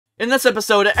In this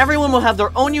episode, everyone will have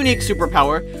their own unique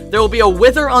superpower, there will be a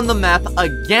wither on the map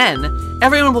again,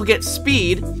 everyone will get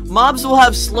speed, mobs will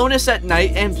have slowness at night,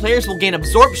 and players will gain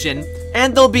absorption,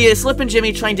 and there'll be a Slip and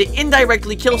Jimmy trying to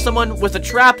indirectly kill someone with a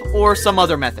trap or some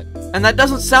other method. And that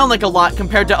doesn't sound like a lot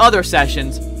compared to other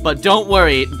sessions, but don't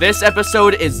worry, this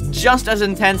episode is just as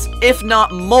intense, if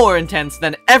not more intense,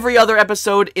 than every other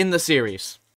episode in the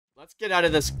series. Let's get out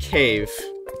of this cave.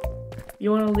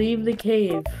 You want to leave the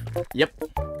cave? Yep.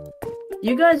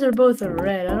 You guys are both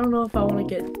red. I don't know if I want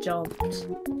to get jumped.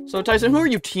 So, Tyson, who are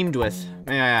you teamed with,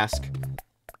 may I ask?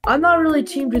 I'm not really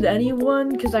teamed with anyone,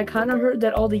 because I kind of heard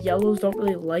that all the yellows don't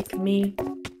really like me.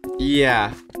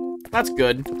 Yeah, that's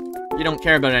good. You don't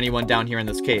care about anyone down here in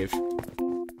this cave.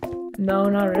 No,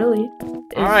 not really.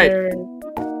 Alright.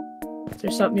 Is there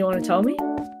something you want to tell me?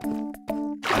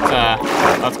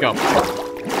 Let's go.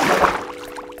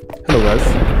 Hello, guys.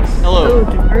 Hello.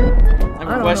 Duper. I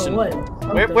have a question. What?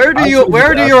 Where do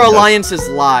your alliances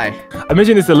lie? I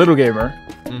mentioned it's a little gamer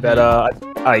that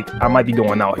I might be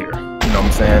going out here. You know what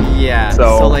I'm saying? Yeah.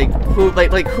 So like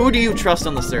who do you trust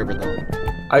on the server though?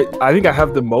 I think I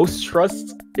have the most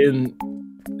trust in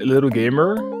Little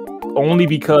Gamer, only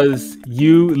because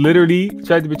you literally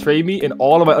tried to betray me and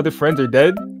all of my other friends are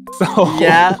dead. So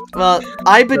yeah, well,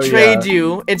 I betrayed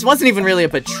you. It wasn't even really a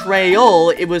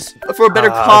betrayal. It was for a better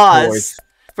cause.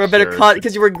 For a better cause,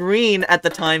 because you were green at the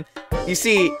time. You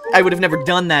see, I would have never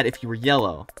done that if you were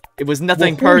yellow. It was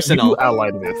nothing personal. Who are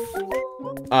you allied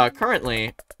with?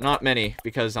 Currently, not many,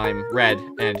 because I'm red,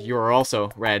 and you are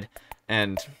also red,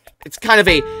 and it's kind of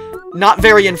a not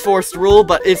very enforced rule,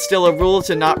 but it's still a rule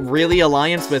to not really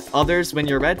alliance with others when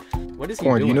you're red. What is he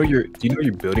doing? Do you know what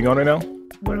you're building on right now?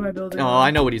 What am I building on? on?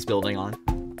 I know what he's building on.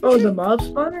 Oh, the mob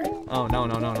spawner? Oh, no.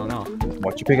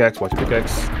 Watch your pickaxe, watch your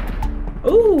pickaxe.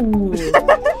 Ooh!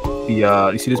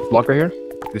 You see this block right here?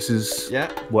 This is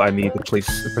what I need to place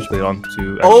the pressure plate on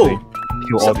to actually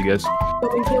kill all of you guys.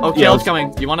 Oh, Caleb's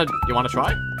coming. You wanna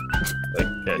try?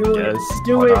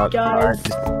 Do it, guys.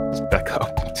 Just back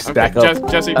up. Just back up.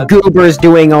 Jesse. Goober's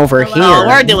doing over here. Oh,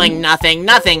 we're doing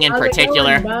nothing in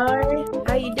particular.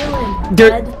 How you doing,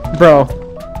 Dude, bro.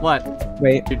 What?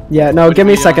 Wait. Yeah, no, give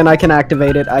me a second. I can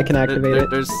activate it. I can activate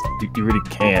it. You really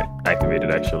can't activate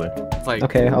it, actually. It's like...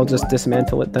 Okay, I'll just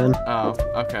dismantle it then. Oh,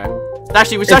 okay.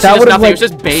 Actually, it was just nothing. It was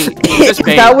just bait. It was just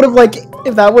bait.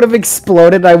 If that would have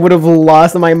exploded, I would have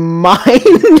lost my mind.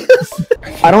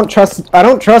 I don't trust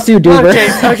you, Duber.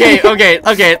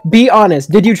 Okay. Be honest.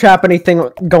 Did you trap anything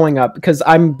going up? Because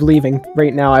I'm leaving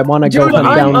right now. I want to go hunt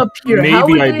down. I'm up here. Maybe How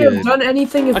would I they did. have done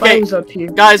anything if I was up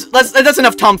here? Guys, that's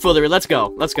enough tomfoolery. Let's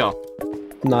go.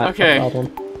 Not a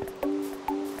problem.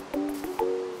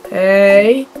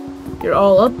 Hey, you're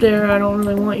all up there. I don't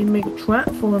really want you to make a trap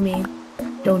for me.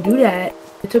 Don't do that.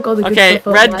 I took all the good stuff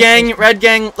out. Red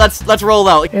gang, let's roll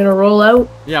out. You're gonna roll out?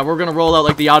 Yeah, we're gonna roll out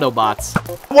like the Autobots.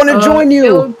 I want to join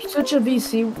you. Such a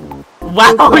VC.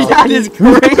 Wow, that is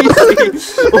crazy.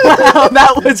 Wow,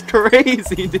 that was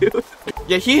crazy, dude.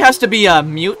 Yeah, he has to be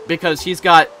mute because he's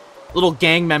got little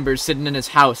gang members sitting in his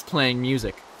house playing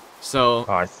music. So.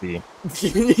 Oh, I see.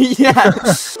 Yeah, you can kind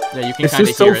of hear it. It's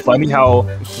just so funny how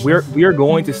we are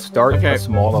going to start a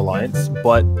small alliance,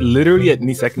 but literally at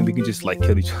any second we can just like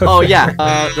kill each other. Oh yeah,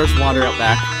 there's water out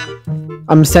back.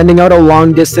 I'm sending out a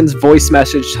long-distance voice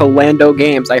message to Lando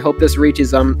Games. I hope this reaches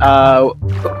them. Do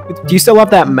you still have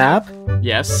that map?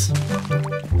 Yes.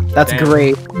 That's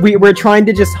great. We're trying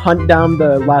to just hunt down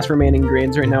the last remaining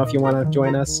greens right now. If you want to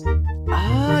join us.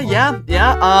 Yeah.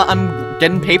 I'm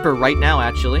getting paper right now,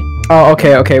 actually. Oh,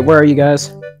 okay. Where are you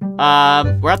guys?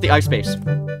 We're at the ice base.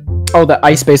 Oh, the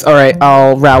ice base. All right,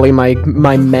 I'll rally my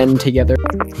men together.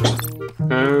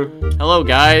 Hello,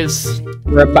 guys.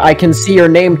 I can see your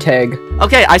name tag.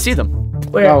 Okay, I see them.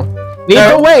 Where? Oh,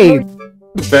 lead the way.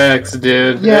 Facts,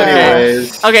 dude. Yeah.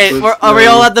 Okay, are we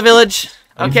all at the village?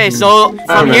 Okay, so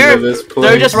from here,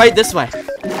 they're just right this way.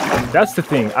 That's the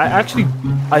thing.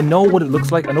 I know what it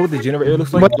looks like. I know what the generator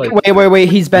looks like. Wait.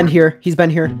 He's been here.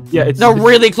 Yeah, they're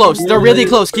really close. They're really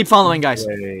close. Keep following, guys.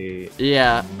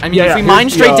 Yeah. I mean, if we mine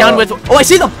straight down with... Oh, I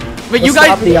see them! But you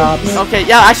guys... Okay,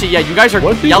 yeah, actually, yeah, you guys are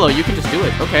yellow. You can just do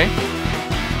it. Okay.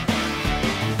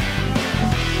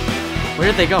 Where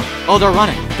did they go? Oh, they're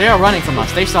running. They are running from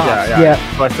us. They saw us. Yeah.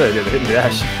 Oh, I said they're hitting the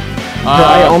dash.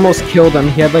 I almost killed him.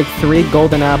 He had like 3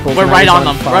 golden apples. We're right on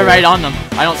them. We're right on them.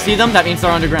 I don't see them. That means they're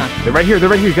underground. They're right here.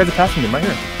 You guys are passing them right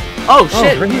here. Oh,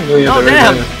 shit. Right here. Oh,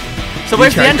 damn. So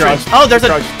where's the entrance? Oh, there's a...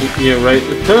 Yeah, right.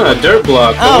 Dirt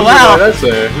block. Oh, wow. That's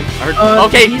there.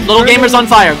 Okay, little gamer's on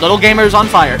fire. Little gamer's on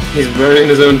fire. He's burning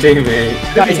his own teammate.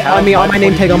 Guys, on my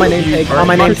name tag. You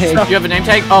have a name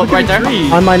tag? Oh, right there?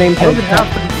 On my name tag.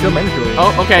 still mandatory.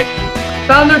 Oh, okay.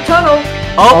 Found their tunnel.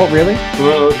 Oh, really?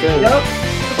 Well, okay. Yep.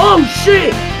 Oh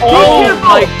shit! Oh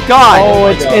my god! Oh,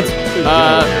 it's where?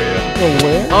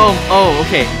 Oh,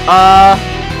 okay.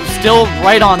 Still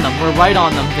right on them. We're right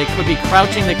on them. They could be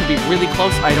crouching. They could be really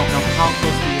close. I don't know how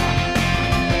close we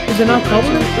are. Is it not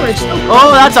covered?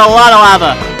 Oh, that's a lot of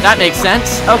lava. That makes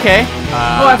sense. Okay.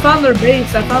 Oh, I found their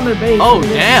base. Oh,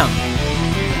 damn.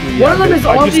 One of them is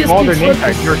I just obviously called their name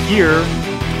tag. flipping. You're here.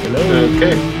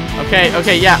 Hello.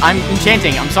 Okay, yeah, I'm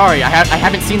enchanting. I'm sorry. I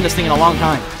haven't seen this thing in a long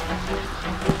time.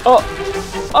 Oh,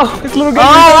 it's little guy.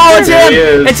 Oh, it's There him! he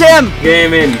is. It's him!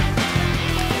 Game in.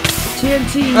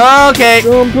 TNT. Okay.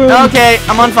 Okay,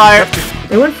 I'm on fire.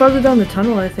 They went farther down the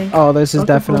tunnel, I think. Oh, this is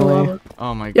definitely.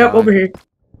 Oh my god. Yep, over here.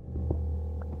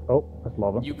 Oh, that's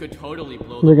lava. You could totally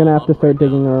blow We're them gonna all have to up start right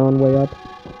digging now. our own way up.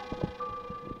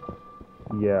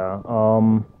 Yeah.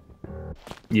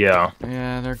 Yeah.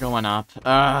 Yeah, they're going up.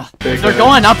 If they're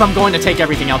going up, I'm going to take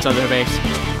everything else out of their base.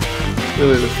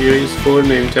 Really, the Furious Ford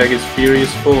name tag is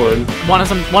Furious Ford. One of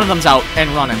them's out and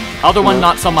running. Other one,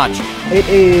 not so much. It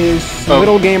is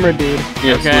Little Gamer Dude.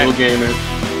 Yes, Okay. little gamer.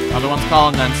 Other one's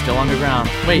calling then, still underground.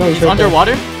 Wait, No, he's he's right there.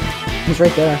 underwater? He's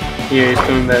right there. Yeah, he's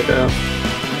coming back out.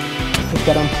 Let's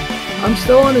get him. I'm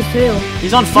still on his tail.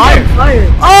 He's on fire! Fire.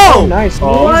 Oh! Nice.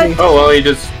 Oh. What? Easy. Oh, well, he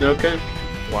just... Okay.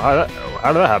 Wow,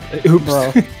 how did that happen? Oops.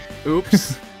 Bro.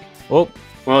 Oops. Well,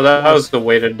 Well, that was the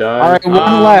way to die. Alright,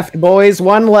 one left, boys.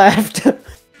 One left.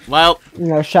 Well,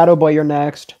 Shadow Boy, you're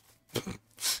next.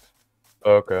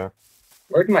 Okay.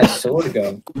 Where'd my sword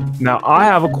go? now I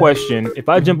have a question. If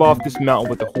I jump off this mountain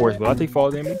with the horse, will I take fall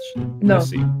damage? No. Let's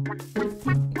see.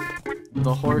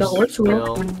 the horse, The horse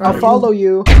will. I'll follow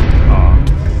you.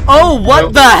 Oh, what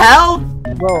Nope. the hell?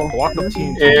 Bro. Walk up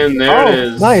team. And there it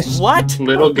is. Nice. What?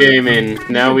 Little gaming.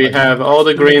 Now we have all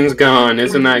the greens gone.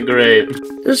 Isn't that great?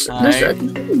 There's a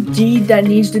deed that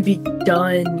needs to be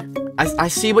done. I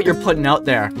see what you're putting out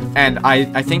there, and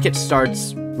I think it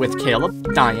starts with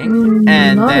Caleb dying,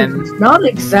 and then... Not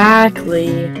exactly.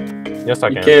 Yes, I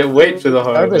You can. can't wait for the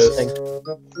harvest.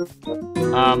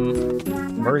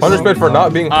 Mercy. Punishment for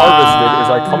not being harvested is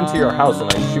I come to your house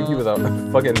and I shoot you with a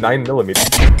fucking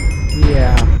 9mm.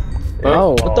 Yeah.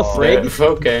 Oh. What the frig? Yeah,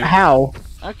 okay. How?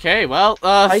 Okay, well,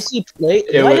 Icy plate?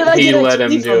 It Why wa- did I he get let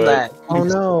XP him do from it. that? Oh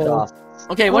no.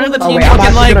 okay, what are the Oh teams wait, I'm looking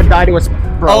actually like? gonna die to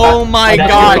a bro. Oh my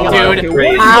That's god, going on. dude. What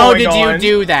is How going did you on?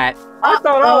 do that? I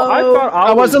thought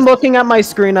I wasn't looking at my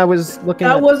screen. I was looking.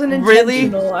 That at... wasn't Really?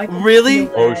 intentional. I can Really?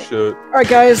 feel Oh that. shit. All right,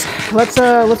 guys.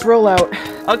 Let's roll out.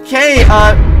 Okay,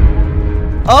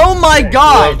 oh my Love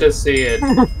god! to see it.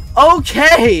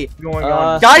 Okay! going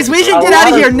on. Guys, we should A get out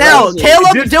lot of here of now! crazy.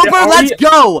 Caleb, Just- Dilbert, are let's we-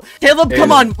 go! Caleb,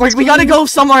 come on! We gotta go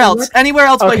somewhere else! Anywhere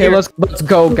else but Okay, here! let's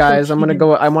go, guys. I'm gonna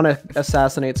go. I want to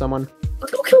assassinate someone.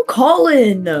 Let's go kill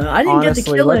Colin. I didn't get to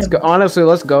Honestly, kill let's him. go. Honestly,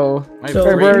 let's go. My So,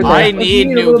 brain- where are they? I Let's need need a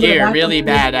new little bit of gear backup really gear.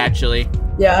 bad, actually.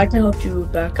 Yeah, I can help you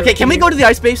back up. Okay, can we go to the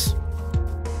ice base?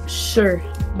 Sure,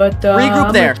 but Regroup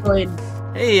I'm there. afraid-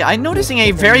 Hey, I'm noticing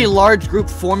a very large group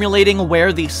formulating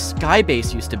where the sky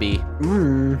base used to be.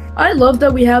 Hmm. I love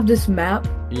that we have this map.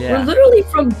 We're Yeah. literally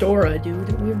from Dora, dude.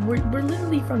 We're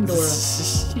literally from Dora.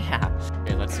 Yeah.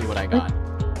 Okay, let's see what I got.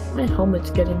 My helmet's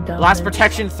getting down. Blast there.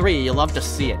 Protection 3, you love to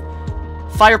see it.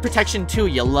 Fire Protection 2,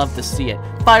 you love to see it.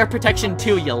 Fire Protection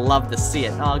 2, you love to see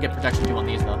it. Oh, I'll get Protection 2 on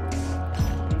these, though.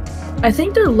 I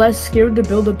think they're less scared to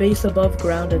build a base above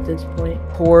ground at this point.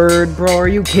 Horde, bro, are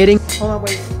you kidding? Hold on,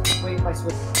 wait, my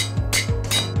switch.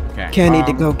 Okay. Okay, I need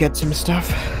to go get some stuff.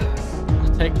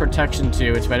 Take Protection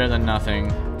 2, it's better than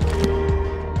nothing.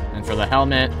 And for the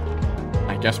helmet,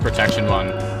 I guess Protection 1.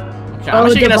 Okay, I'm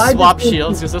actually gonna divide swap the team.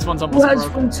 shields, because this one's Who almost has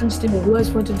broken. flint and steel? Who has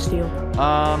flint and steel?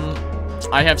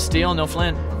 I have steel, no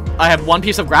flint. I have one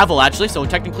piece of gravel, actually, so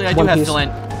technically I do One have piece.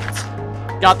 flint.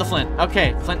 Got the flint.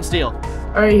 Okay, flint and steel.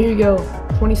 Alright, here you go.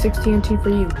 26 TNT for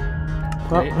you.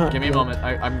 Okay, give me a moment.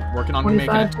 I'm working on making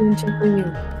 25 it. TNT for you.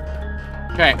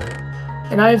 Okay.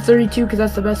 And I have 32 because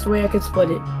that's the best way I could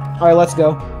split it. All right, let's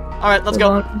go. Alright, let's Hold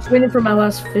go. on, I'm just waiting for my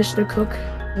last fish to cook.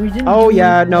 We didn't. Oh do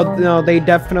yeah, it no, wrong. no, they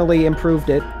definitely improved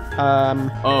it.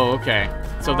 Oh, okay.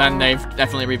 So then they've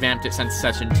definitely revamped it since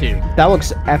session 2. That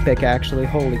looks epic, actually.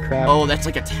 Holy crap. Oh, that's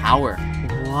like a tower.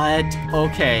 What?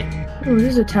 Okay. Oh,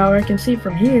 there's a tower. I can see it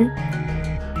from here.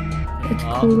 It's a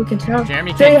Oh. cool looking tower.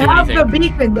 Jeremy They can't do have anything. the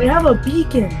beacon. They have a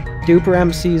beacon. Duper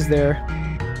MC's there.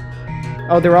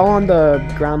 Oh, they're all on the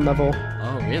ground level.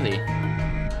 Oh, really?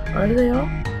 Are they all?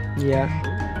 Yeah.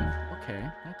 Okay,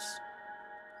 that's...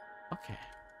 Okay.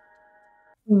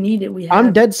 We need it. We have.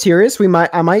 I'm dead serious.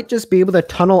 I might just be able to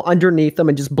tunnel underneath them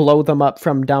and just blow them up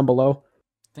from down below.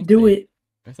 I think Do they- it.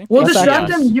 I think We'll they see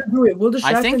distract us. them. You do it. We'll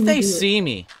distract I them. think you they do it. see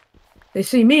me. They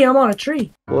see me, I'm on a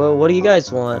tree. Well, what do you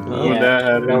guys want? Oh,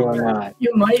 that No, we're not.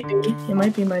 You might be. You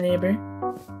might be my neighbor.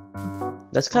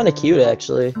 That's kind of cute,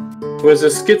 actually. was the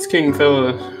Skits King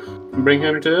fella. Bring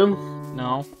him too?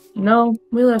 No, No,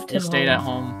 we left he him stayed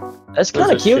home. at home. That's That's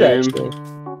kind a of cute, shame.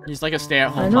 actually. He's like a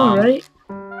stay-at-home I know, mom. right?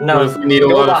 No, What if we need a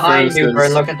go lot of behind furnaces? Duper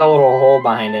and look at the little hole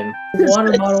behind him.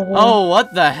 Water bottle hole. Oh,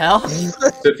 what the hell? So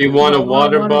if you want a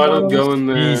water Water bottle, bottles. go in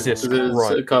there. Jesus There's a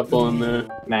Christ. couple in there.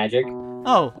 Magic.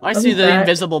 Oh, I Look see at the that.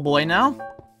 invisible boy now.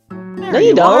 No,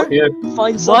 you are. don't. Yeah. Find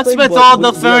What's something, with but all we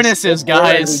the just furnaces, got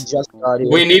here, guys? we just got here.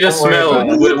 We need a Don't worry smell. about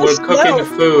it. We're cooking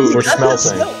food. We're That's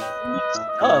smelting.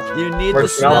 Stuff. You need We're the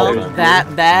smell smelling.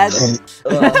 that bad?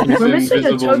 We're missing a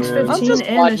invisible Tux man. 15 just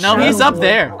and a watching- No, Shadow he's up Boy.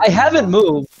 there. I haven't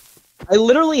moved. I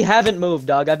literally haven't moved,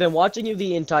 dog. I've been watching you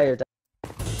the entire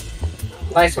time.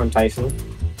 Nice one, Tyson.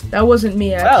 That wasn't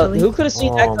me, Wow, actually. who could have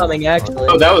seen that coming, actually?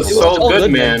 Oh, that was It so all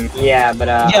good, man. Yeah, but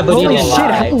Yeah, but Holy he shit, didn't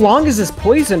lie. how long is this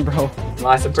poison, bro?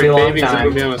 lasts a pretty long Baby's gonna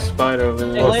time. be on a spider over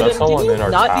Hey, there. Oh, is that Landon, someone can you in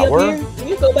our not be tower? up here? Can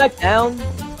you go back down? Can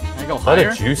I go Is that a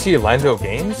higher? juicy Lando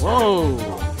Games? Whoa.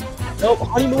 Nope,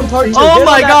 honeymoon part 2. Oh Get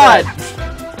my on god!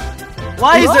 that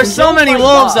Why is there so Oh many my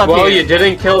wolves God. up Well, here? you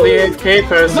didn't kill the AFK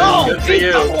person. No! Good for keep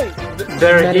you. going.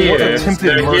 They're Many here. attempted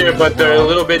They're here, murders but they're a as well.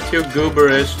 little bit too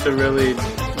gooberish to really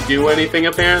do anything,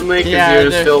 apparently, because Yeah, you're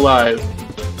they're- still alive.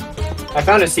 I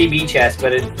found a CB chest,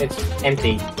 but it's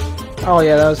empty. Oh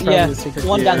yeah, that was probably Yeah, the secret.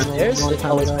 one key downstairs. a long It's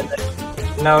time always ago. been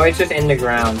there. No, it's just in the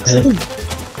ground.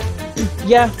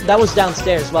 Yeah, that was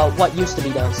downstairs. Well, what used to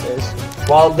be downstairs.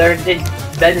 Well, it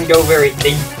doesn't go very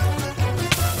deep.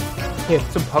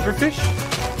 Some pufferfish?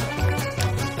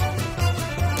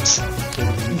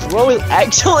 Bro,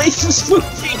 actually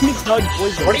spooking his dog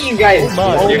poison. What are you guys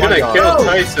Oh You're my gonna God. kill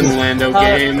Tyson, Lando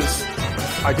Games.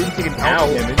 I didn't take an Ow.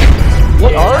 ounce damage.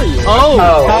 What are you? Oh!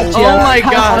 Oh. Oh my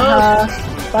god!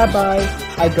 Bye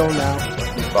bye. I go now.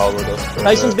 He followed us.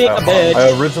 Tyson's being a bitch.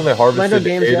 I originally harvested Lando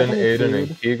Games, you Aiden, have any Aiden, food?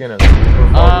 and Keegan,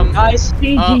 and Guys,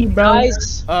 GG, bro.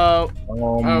 guys.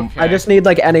 Okay. I just need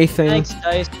like anything. Thanks,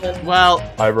 Tyson. Well,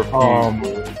 I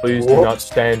repeat, please do not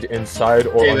stand inside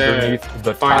or Hey there. underneath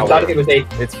the Fine. I tower. thought it was a.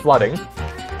 It's flooding.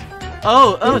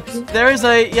 there is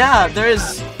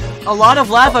a lot of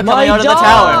lava My coming out of the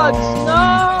tower. dogs!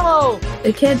 No!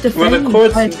 They can't Well, defend the me.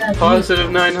 quote's by attacking.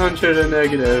 positive 900 and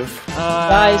negative.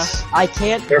 Guys, I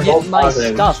can't They're get both my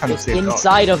positive. stuff. Trying to It's save it up.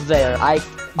 inside of there. I'm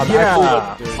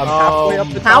Yeah. halfway up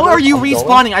the How tower. are you I'm going.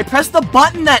 respawning? I pressed the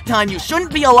button that time. You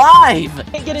shouldn't be alive.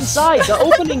 can't get inside. The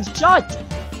opening's shut.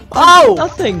 Oh!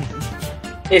 Nothing.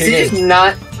 Is he just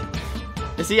not?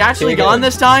 Is he actually Keegan. gone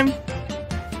this time?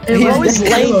 It He's was always the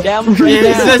laying Halo. down.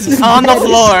 He's just on the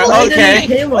floor. Okay.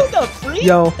 Halo. What the freak?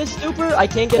 Yo. This super, I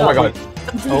can't get Oh my up. god.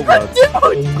 Oh god.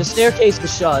 The staircase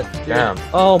is shut. Damn.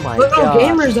 Oh my Little god.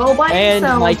 gamers all by And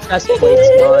themselves. my chest plate's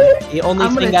gone. The only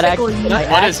I'm thing gonna that tickle actually. you.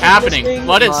 my What is action happening? missing,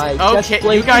 What is my chest okay?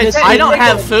 plate You guys, missing. I don't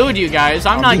have food. You guys,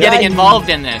 I'm not Yeah, getting you- involved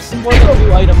in this. More than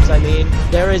 2 items, I mean.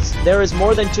 There is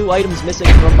more than 2 items missing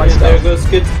from my And there stuff. goes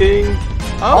Skits King.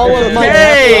 All of my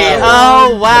Okay. chest Oh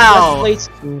plates- wow. plates-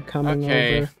 I'm coming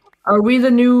Okay. over. Are we the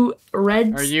new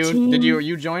red Are you? team? Are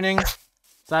you joining? Is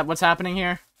that what's happening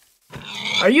here?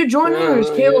 Are you joining or is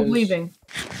Caleb yes. leaving?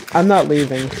 I'm not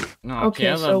leaving. No.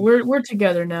 Okay, so we're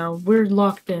together now. We're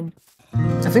locked in.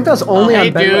 I think that's only hey,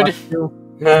 on Bedrock dude. too.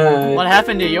 What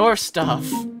happened to your stuff?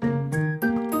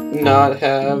 Not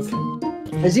have.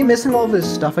 Is he missing all of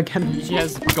his stuff again? He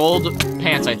has gold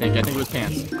pants. I think it was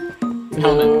pants.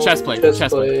 Helmet, chest plate.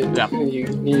 Yeah. You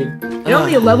need. You know how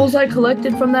many levels I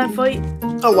collected from that fight?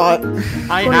 A lot.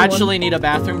 I 21. actually need a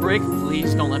bathroom break.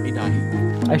 Please don't let me die.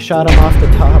 I shot him off the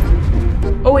top.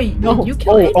 Oh wait, No. you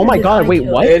killed Aiden, Oh my did god, I wait,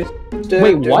 kill what? him?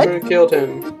 Wait, what? Denver killed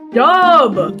him.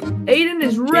 Dub! Aiden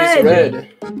is red! He's red.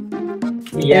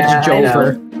 Yeah, It's I know.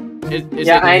 Jover. Is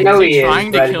Yeah, I know is he is,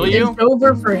 trying to but kill he- you? It's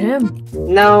over for him.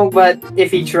 No, but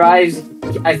if he tries,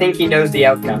 I think he knows the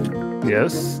outcome.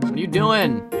 Yes. What are you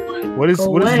doing? What is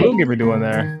Go Little away. Gamer doing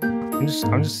there? I'm just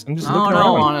I looking don't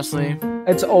know, around. honestly.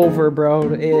 It's over, bro.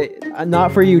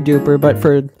 Not for you, Duper, but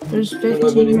for There's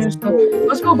 15 minutes left.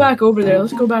 Let's go back over there.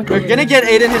 Let's go back We're over gonna there. get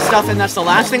Aiden his stuff, and that's the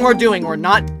last thing we're doing. We're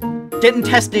not getting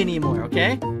tested anymore,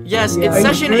 okay? Yes, Yeah, it's are you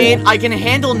session sure? 8. I can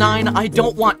handle 9. I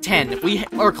don't want 10. We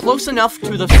are close enough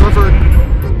to the server.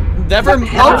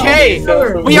 Okay!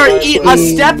 We are a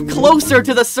step closer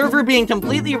to the server being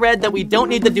completely red that we don't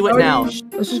need to do it now.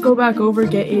 Let's just go back over,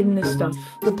 get Aiden his stuff.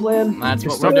 the plan. That's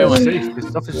His what we're stuff is doing. safe. His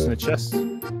stuff is just in the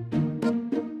chest.